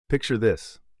Picture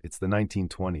this, it's the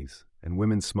 1920s, and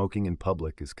women smoking in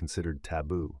public is considered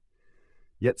taboo.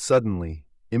 Yet suddenly,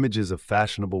 images of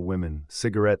fashionable women,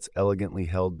 cigarettes elegantly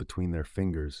held between their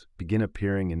fingers, begin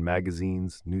appearing in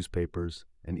magazines, newspapers,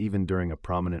 and even during a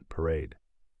prominent parade.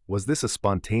 Was this a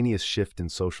spontaneous shift in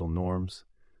social norms,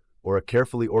 or a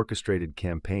carefully orchestrated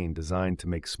campaign designed to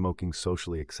make smoking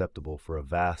socially acceptable for a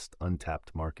vast,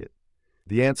 untapped market?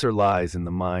 The answer lies in the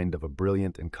mind of a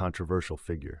brilliant and controversial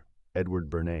figure, Edward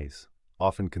Bernays,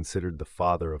 often considered the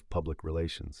father of public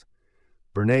relations.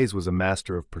 Bernays was a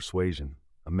master of persuasion,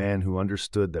 a man who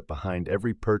understood that behind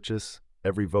every purchase,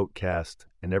 every vote cast,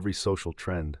 and every social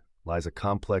trend lies a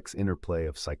complex interplay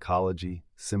of psychology,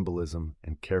 symbolism,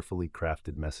 and carefully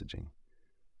crafted messaging.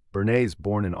 Bernays,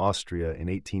 born in Austria in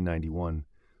 1891,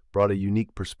 brought a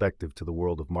unique perspective to the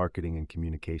world of marketing and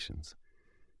communications.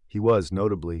 He was,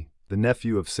 notably, the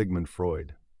nephew of Sigmund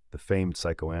Freud, the famed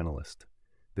psychoanalyst.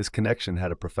 This connection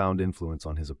had a profound influence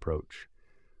on his approach.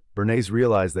 Bernays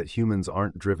realized that humans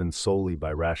aren't driven solely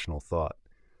by rational thought.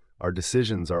 Our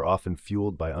decisions are often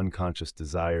fueled by unconscious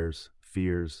desires,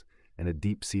 fears, and a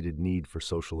deep-seated need for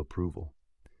social approval.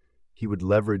 He would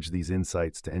leverage these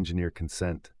insights to engineer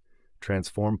consent,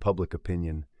 transform public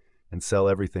opinion, and sell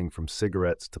everything from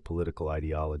cigarettes to political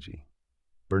ideology.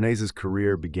 Bernays'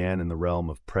 career began in the realm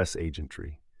of press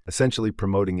agentry, essentially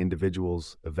promoting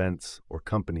individuals, events, or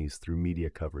companies through media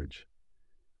coverage.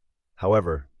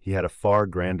 However, he had a far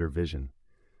grander vision.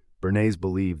 Bernays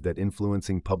believed that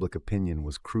influencing public opinion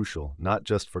was crucial not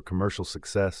just for commercial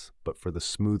success, but for the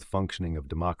smooth functioning of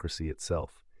democracy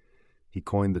itself. He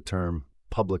coined the term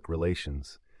public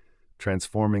relations,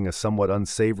 transforming a somewhat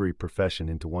unsavory profession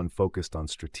into one focused on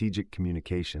strategic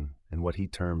communication and what he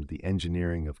termed the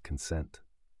engineering of consent.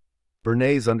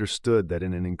 Bernays understood that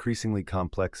in an increasingly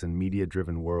complex and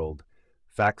media-driven world,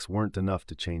 facts weren't enough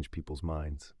to change people's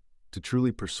minds. To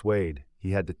truly persuade,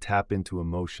 he had to tap into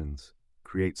emotions,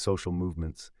 create social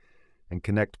movements, and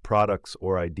connect products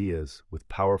or ideas with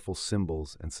powerful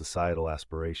symbols and societal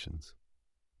aspirations.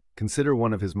 Consider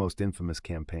one of his most infamous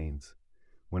campaigns.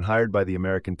 When hired by the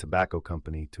American Tobacco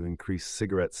Company to increase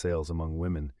cigarette sales among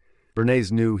women,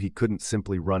 Bernays knew he couldn't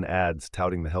simply run ads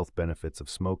touting the health benefits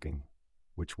of smoking,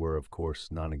 which were, of course,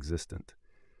 non-existent.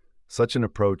 Such an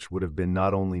approach would have been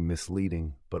not only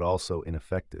misleading, but also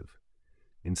ineffective.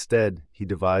 Instead, he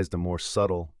devised a more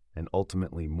subtle and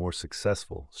ultimately more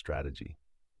successful strategy.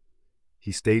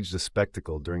 He staged a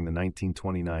spectacle during the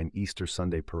 1929 Easter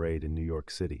Sunday parade in New York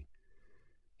City.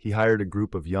 He hired a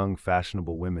group of young,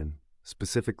 fashionable women,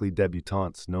 specifically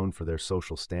debutantes known for their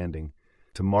social standing,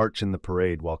 to march in the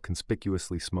parade while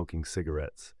conspicuously smoking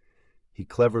cigarettes. He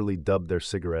cleverly dubbed their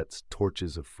cigarettes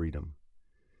torches of freedom.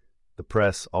 The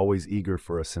press, always eager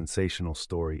for a sensational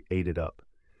story, ate it up.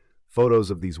 Photos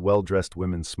of these well-dressed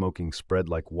women smoking spread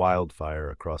like wildfire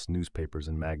across newspapers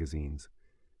and magazines.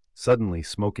 Suddenly,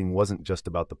 smoking wasn't just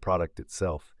about the product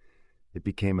itself. It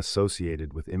became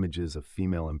associated with images of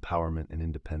female empowerment and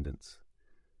independence.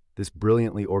 This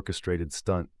brilliantly orchestrated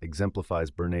stunt exemplifies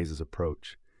Bernays'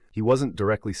 approach. He wasn't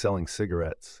directly selling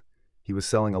cigarettes. He was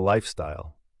selling a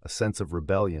lifestyle, a sense of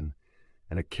rebellion,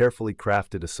 and a carefully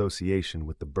crafted association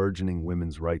with the burgeoning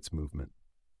women's rights movement.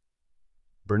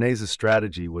 Bernays'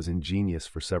 strategy was ingenious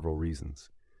for several reasons.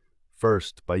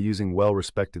 First, by using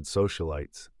well-respected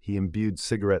socialites, he imbued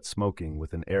cigarette smoking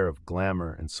with an air of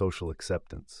glamour and social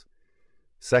acceptance.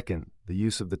 Second, the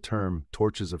use of the term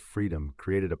torches of freedom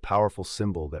created a powerful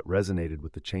symbol that resonated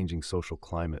with the changing social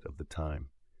climate of the time.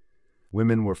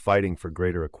 Women were fighting for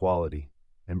greater equality,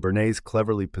 and Bernays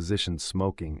cleverly positioned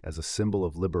smoking as a symbol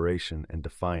of liberation and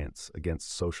defiance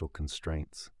against social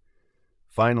constraints.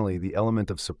 Finally, the element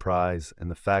of surprise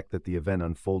and the fact that the event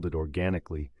unfolded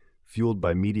organically, fueled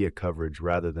by media coverage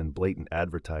rather than blatant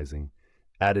advertising,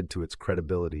 added to its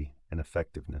credibility and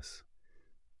effectiveness.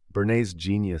 Bernays'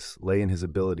 genius lay in his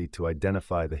ability to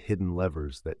identify the hidden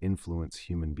levers that influence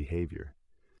human behavior.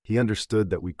 He understood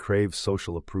that we crave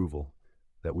social approval,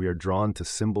 that we are drawn to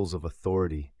symbols of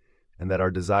authority, and that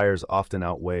our desires often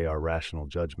outweigh our rational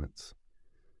judgments.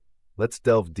 Let's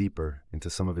delve deeper into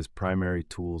some of his primary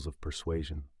tools of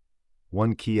persuasion.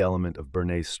 One key element of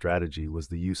Bernays' strategy was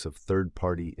the use of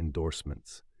third-party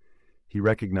endorsements. He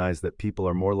recognized that people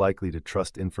are more likely to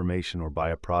trust information or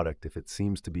buy a product if it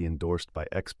seems to be endorsed by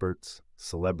experts,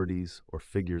 celebrities, or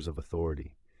figures of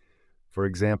authority. For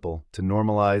example, to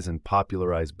normalize and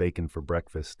popularize bacon for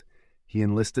breakfast, he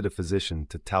enlisted a physician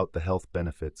to tout the health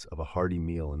benefits of a hearty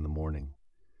meal in the morning.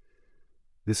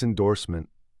 This endorsement,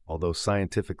 although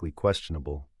scientifically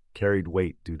questionable, carried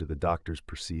weight due to the doctor's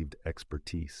perceived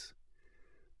expertise.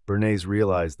 Bernays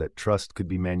realized that trust could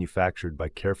be manufactured by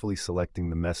carefully selecting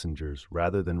the messengers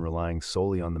rather than relying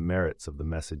solely on the merits of the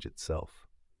message itself.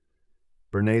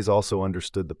 Bernays also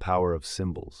understood the power of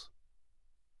symbols.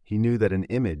 He knew that an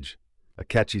image, a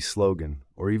catchy slogan,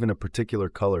 or even a particular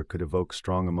color could evoke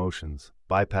strong emotions,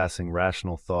 bypassing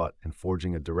rational thought and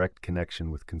forging a direct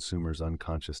connection with consumers'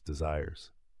 unconscious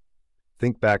desires.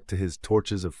 Think back to his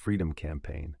Torches of Freedom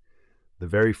campaign. The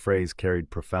very phrase carried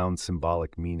profound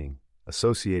symbolic meaning,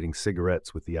 associating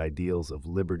cigarettes with the ideals of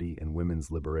liberty and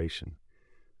women's liberation.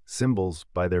 Symbols,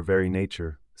 by their very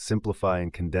nature, simplify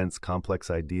and condense complex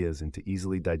ideas into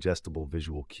easily digestible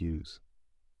visual cues.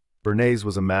 Bernays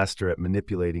was a master at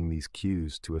manipulating these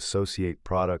cues to associate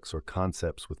products or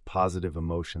concepts with positive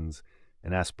emotions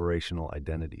and aspirational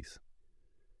identities.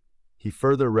 He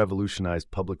further revolutionized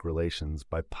public relations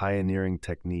by pioneering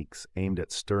techniques aimed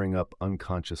at stirring up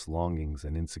unconscious longings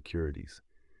and insecurities.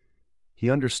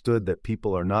 He understood that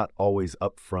people are not always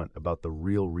upfront about the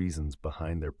real reasons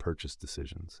behind their purchase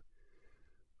decisions.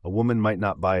 A woman might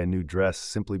not buy a new dress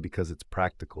simply because it's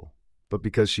practical, but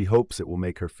because she hopes it will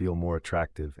make her feel more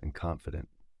attractive and confident.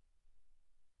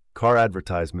 Car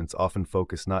advertisements often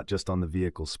focus not just on the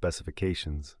vehicle's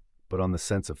specifications, but on the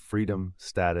sense of freedom,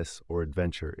 status, or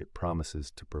adventure it promises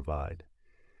to provide.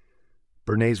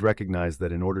 Bernays recognized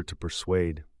that in order to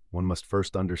persuade, one must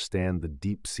first understand the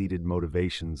deep-seated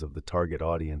motivations of the target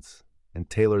audience and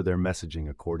tailor their messaging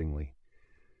accordingly.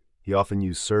 He often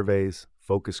used surveys,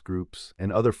 focus groups,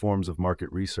 and other forms of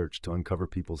market research to uncover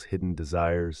people's hidden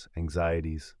desires,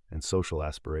 anxieties, and social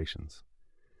aspirations.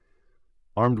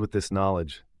 Armed with this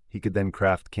knowledge, he could then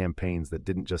craft campaigns that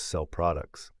didn't just sell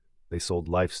products. They sold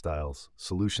lifestyles,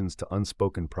 solutions to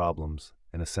unspoken problems,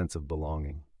 and a sense of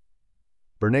belonging.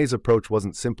 Bernays' approach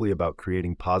wasn't simply about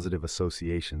creating positive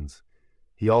associations.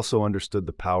 He also understood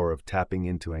the power of tapping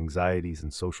into anxieties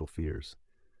and social fears.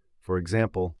 For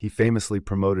example, he famously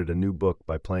promoted a new book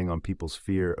by playing on people's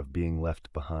fear of being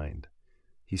left behind.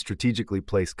 He strategically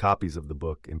placed copies of the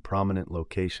book in prominent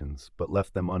locations, but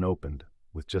left them unopened,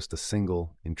 with just a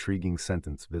single, intriguing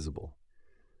sentence visible.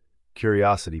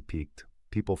 Curiosity piqued.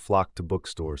 People flocked to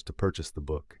bookstores to purchase the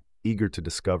book, eager to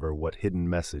discover what hidden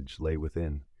message lay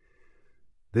within.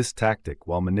 This tactic,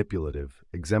 while manipulative,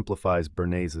 exemplifies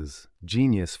Bernays'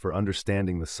 genius for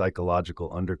understanding the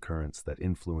psychological undercurrents that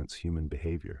influence human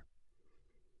behavior.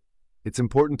 It's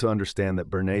important to understand that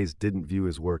Bernays didn't view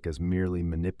his work as merely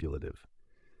manipulative.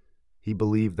 He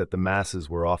believed that the masses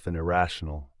were often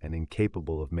irrational and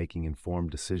incapable of making informed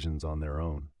decisions on their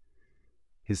own.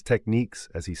 His techniques,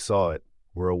 as he saw it,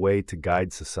 were a way to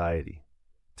guide society,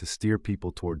 to steer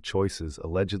people toward choices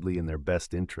allegedly in their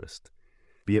best interest,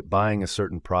 be it buying a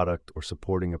certain product or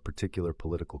supporting a particular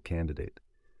political candidate.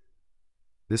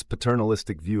 This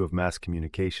paternalistic view of mass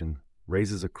communication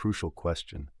raises a crucial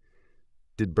question.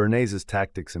 Did Bernays'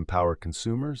 tactics empower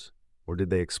consumers, or did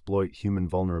they exploit human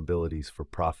vulnerabilities for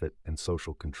profit and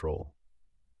social control?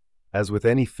 As with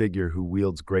any figure who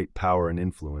wields great power and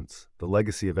influence, the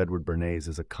legacy of Edward Bernays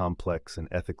is a complex and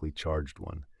ethically charged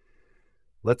one.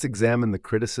 Let's examine the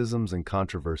criticisms and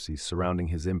controversies surrounding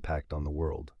his impact on the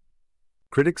world.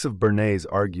 Critics of Bernays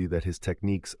argue that his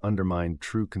techniques undermined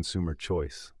true consumer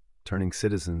choice, turning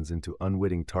citizens into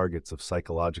unwitting targets of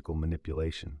psychological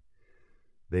manipulation.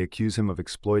 They accuse him of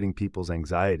exploiting people's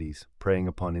anxieties, preying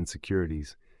upon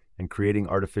insecurities, and creating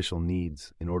artificial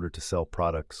needs in order to sell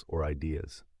products or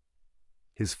ideas.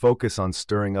 His focus on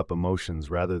stirring up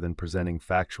emotions rather than presenting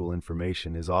factual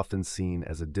information is often seen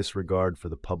as a disregard for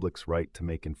the public's right to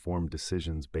make informed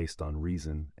decisions based on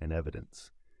reason and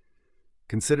evidence.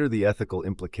 Consider the ethical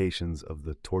implications of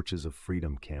the Torches of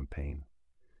Freedom campaign.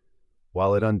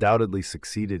 While it undoubtedly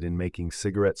succeeded in making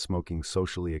cigarette smoking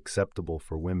socially acceptable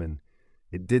for women,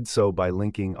 it did so by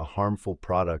linking a harmful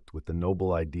product with the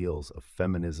noble ideals of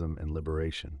feminism and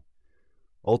liberation.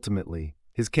 Ultimately,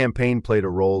 his campaign played a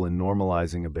role in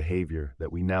normalizing a behavior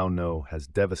that we now know has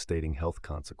devastating health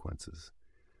consequences.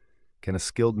 Can a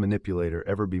skilled manipulator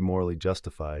ever be morally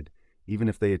justified, even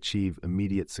if they achieve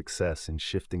immediate success in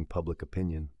shifting public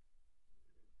opinion?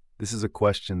 This is a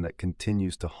question that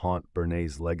continues to haunt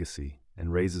Bernays' legacy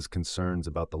and raises concerns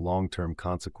about the long-term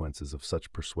consequences of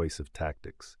such persuasive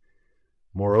tactics.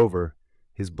 Moreover,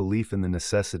 his belief in the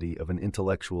necessity of an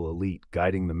intellectual elite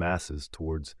guiding the masses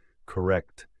towards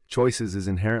correct choices is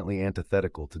inherently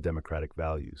antithetical to democratic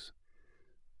values.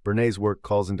 Bernays' work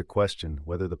calls into question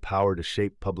whether the power to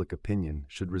shape public opinion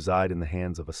should reside in the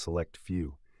hands of a select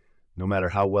few, no matter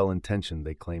how well-intentioned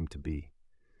they claim to be.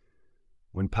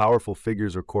 When powerful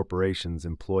figures or corporations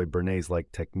employ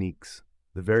Bernays-like techniques,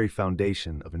 the very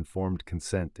foundation of informed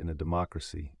consent in a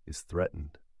democracy is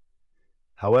threatened.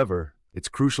 However, It's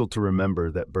crucial to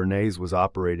remember that Bernays was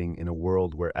operating in a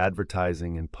world where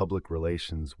advertising and public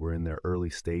relations were in their early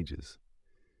stages.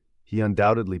 He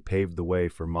undoubtedly paved the way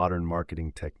for modern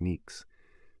marketing techniques,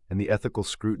 and the ethical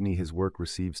scrutiny his work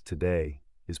receives today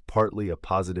is partly a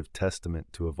positive testament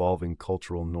to evolving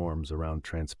cultural norms around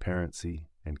transparency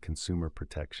and consumer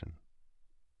protection.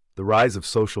 The rise of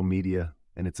social media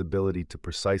and its ability to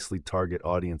precisely target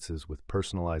audiences with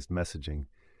personalized messaging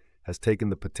has taken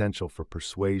the potential for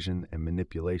persuasion and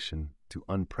manipulation to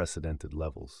unprecedented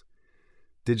levels.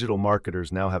 Digital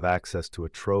marketers now have access to a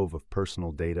trove of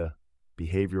personal data,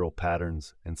 behavioral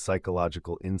patterns, and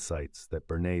psychological insights that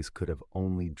Bernays could have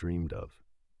only dreamed of.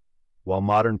 While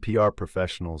modern PR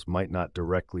professionals might not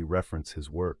directly reference his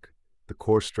work, the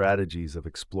core strategies of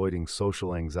exploiting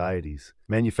social anxieties,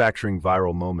 manufacturing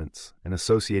viral moments, and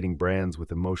associating brands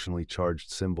with emotionally charged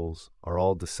symbols are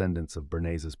all descendants of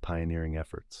Bernays' pioneering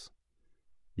efforts.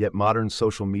 Yet modern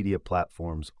social media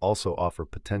platforms also offer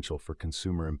potential for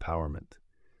consumer empowerment.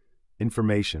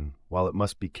 Information, while it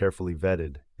must be carefully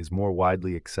vetted, is more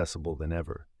widely accessible than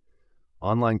ever.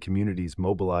 Online communities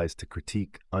mobilize to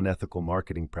critique unethical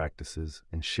marketing practices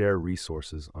and share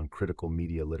resources on critical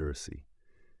media literacy.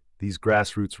 These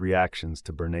grassroots reactions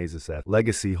to Bernays'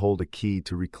 legacy hold a key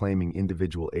to reclaiming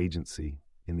individual agency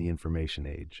in the information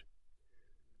age.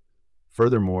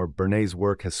 Furthermore, Bernays'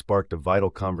 work has sparked a vital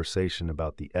conversation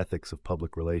about the ethics of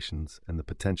public relations and the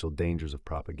potential dangers of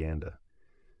propaganda.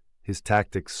 His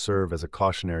tactics serve as a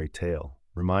cautionary tale,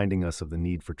 reminding us of the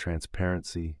need for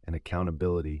transparency and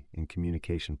accountability in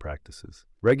communication practices.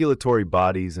 Regulatory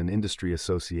bodies and industry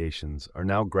associations are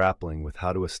now grappling with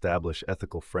how to establish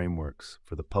ethical frameworks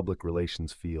for the public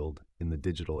relations field in the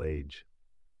digital age.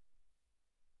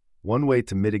 One way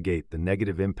to mitigate the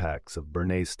negative impacts of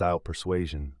Bernays-style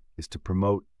persuasion is to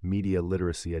promote media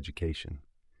literacy education.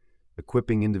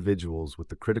 Equipping individuals with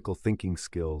the critical thinking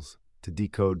skills to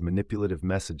decode manipulative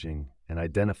messaging and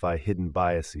identify hidden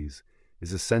biases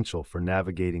is essential for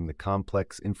navigating the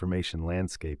complex information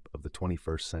landscape of the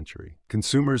 21st century.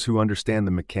 Consumers who understand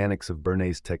the mechanics of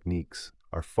Bernays' techniques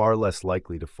are far less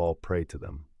likely to fall prey to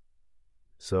them.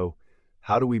 So,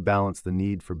 how do we balance the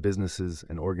need for businesses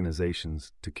and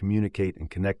organizations to communicate and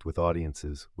connect with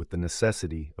audiences with the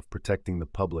necessity of protecting the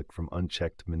public from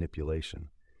unchecked manipulation?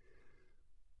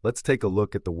 Let's take a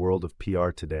look at the world of PR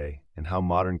today and how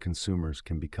modern consumers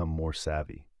can become more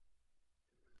savvy.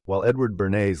 While Edward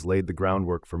Bernays laid the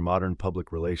groundwork for modern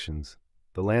public relations,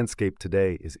 the landscape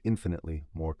today is infinitely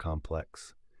more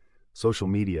complex. Social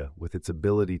media, with its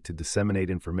ability to disseminate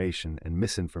information and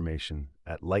misinformation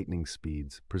at lightning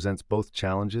speeds, presents both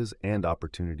challenges and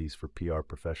opportunities for PR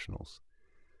professionals.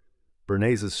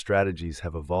 Bernays' strategies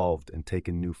have evolved and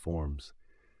taken new forms.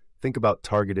 Think about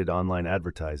targeted online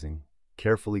advertising,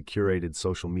 carefully curated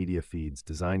social media feeds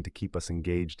designed to keep us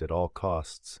engaged at all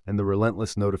costs, and the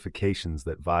relentless notifications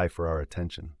that vie for our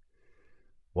attention.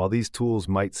 While these tools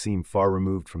might seem far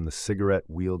removed from the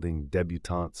cigarette-wielding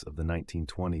debutantes of the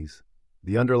 1920s,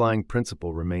 the underlying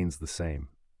principle remains the same: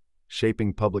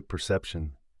 shaping public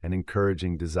perception and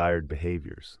encouraging desired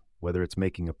behaviors, whether it's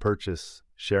making a purchase,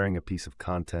 sharing a piece of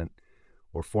content,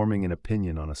 or forming an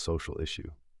opinion on a social issue.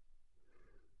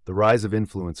 The rise of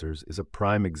influencers is a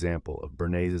prime example of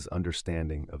Bernays'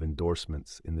 understanding of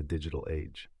endorsements in the digital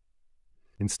age.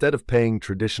 Instead of paying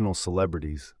traditional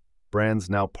celebrities, brands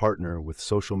now partner with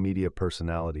social media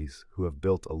personalities who have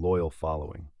built a loyal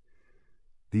following.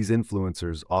 These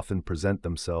influencers often present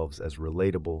themselves as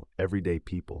relatable, everyday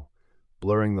people,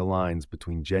 blurring the lines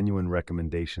between genuine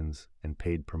recommendations and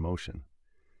paid promotion.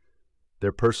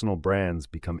 Their personal brands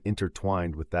become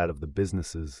intertwined with that of the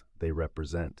businesses they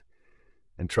represent,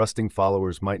 and trusting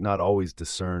followers might not always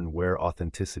discern where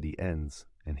authenticity ends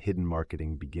and hidden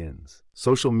marketing begins.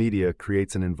 Social media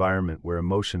creates an environment where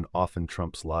emotion often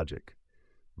trumps logic.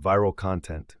 Viral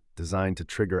content, designed to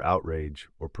trigger outrage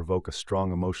or provoke a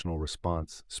strong emotional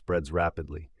response, spreads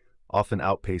rapidly, often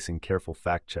outpacing careful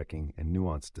fact-checking and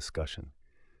nuanced discussion.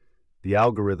 The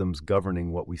algorithms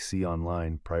governing what we see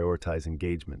online prioritize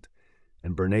engagement,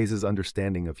 and Bernays'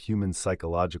 understanding of human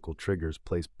psychological triggers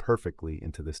plays perfectly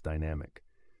into this dynamic.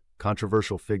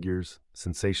 Controversial figures,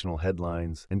 sensational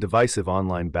headlines, and divisive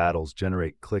online battles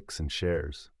generate clicks and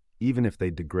shares, even if they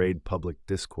degrade public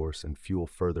discourse and fuel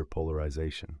further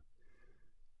polarization.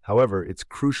 However, it's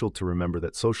crucial to remember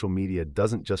that social media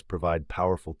doesn't just provide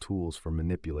powerful tools for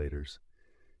manipulators.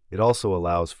 It also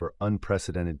allows for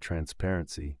unprecedented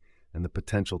transparency and the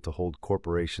potential to hold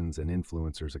corporations and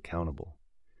influencers accountable.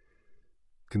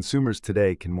 Consumers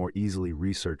today can more easily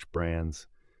research brands,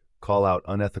 call out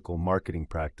unethical marketing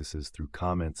practices through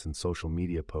comments and social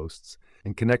media posts,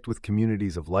 and connect with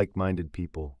communities of like-minded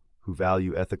people who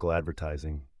value ethical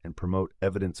advertising and promote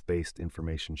evidence-based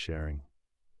information sharing.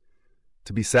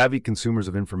 To be savvy consumers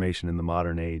of information in the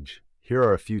modern age, here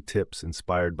are a few tips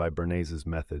inspired by Bernays'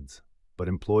 methods, but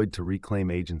employed to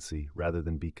reclaim agency rather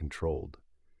than be controlled.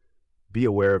 Be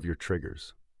aware of your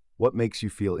triggers. What makes you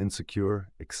feel insecure,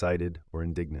 excited, or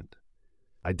indignant?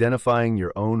 Identifying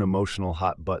your own emotional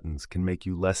hot buttons can make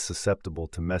you less susceptible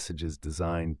to messages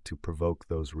designed to provoke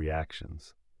those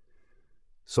reactions.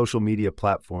 Social media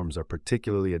platforms are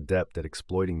particularly adept at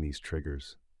exploiting these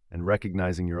triggers, and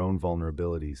recognizing your own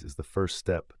vulnerabilities is the first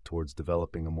step towards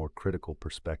developing a more critical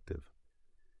perspective.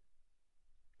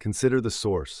 Consider the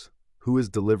source. Who is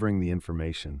delivering the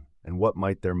information, and what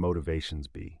might their motivations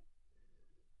be?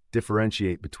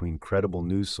 Differentiate between credible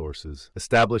news sources,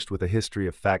 established with a history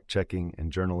of fact-checking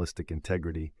and journalistic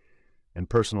integrity, and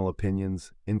personal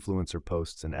opinions, influencer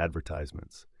posts, and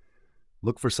advertisements.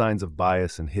 Look for signs of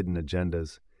bias and hidden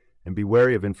agendas, and be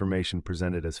wary of information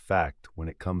presented as fact when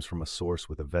it comes from a source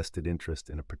with a vested interest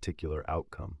in a particular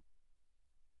outcome.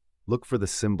 Look for the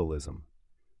symbolism.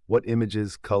 What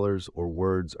images, colors, or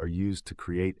words are used to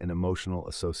create an emotional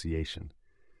association?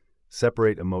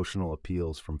 Separate emotional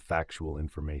appeals from factual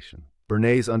information.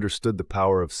 Bernays understood the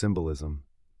power of symbolism,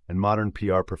 and modern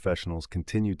PR professionals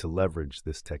continue to leverage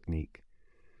this technique.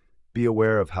 Be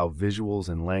aware of how visuals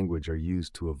and language are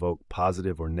used to evoke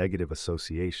positive or negative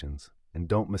associations, and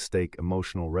don't mistake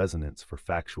emotional resonance for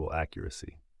factual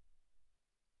accuracy.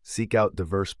 Seek out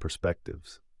diverse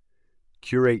perspectives.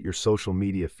 Curate your social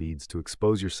media feeds to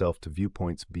expose yourself to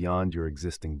viewpoints beyond your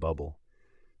existing bubble.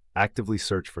 Actively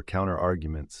search for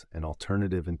counter-arguments and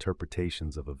alternative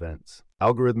interpretations of events.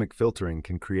 Algorithmic filtering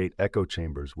can create echo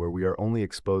chambers where we are only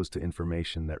exposed to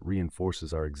information that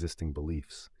reinforces our existing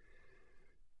beliefs.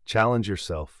 Challenge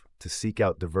yourself to seek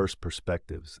out diverse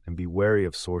perspectives and be wary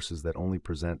of sources that only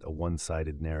present a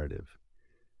one-sided narrative.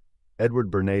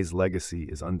 Edward Bernays' legacy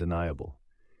is undeniable.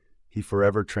 He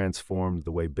forever transformed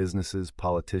the way businesses,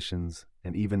 politicians,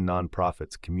 and even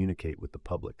nonprofits communicate with the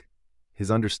public.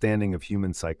 His understanding of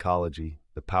human psychology,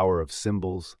 the power of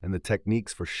symbols, and the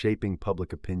techniques for shaping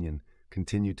public opinion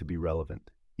continue to be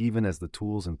relevant, even as the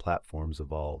tools and platforms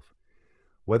evolve.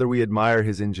 Whether we admire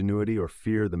his ingenuity or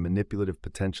fear the manipulative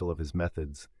potential of his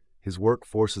methods, his work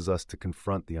forces us to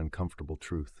confront the uncomfortable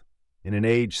truth. In an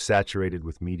age saturated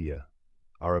with media,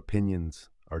 our opinions,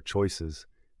 our choices,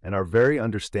 and our very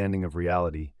understanding of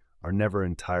reality are never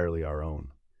entirely our own.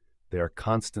 They are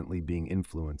constantly being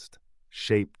influenced,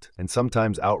 shaped, and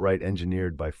sometimes outright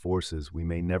engineered by forces we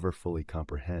may never fully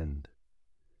comprehend.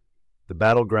 The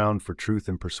battleground for truth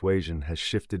and persuasion has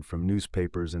shifted from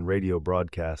newspapers and radio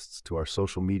broadcasts to our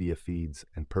social media feeds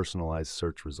and personalized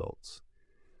search results.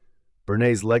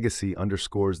 Bernays' legacy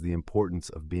underscores the importance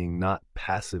of being not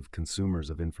passive consumers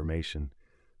of information,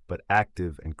 but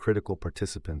active and critical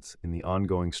participants in the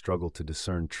ongoing struggle to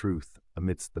discern truth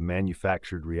amidst the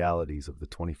manufactured realities of the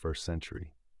 21st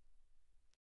century.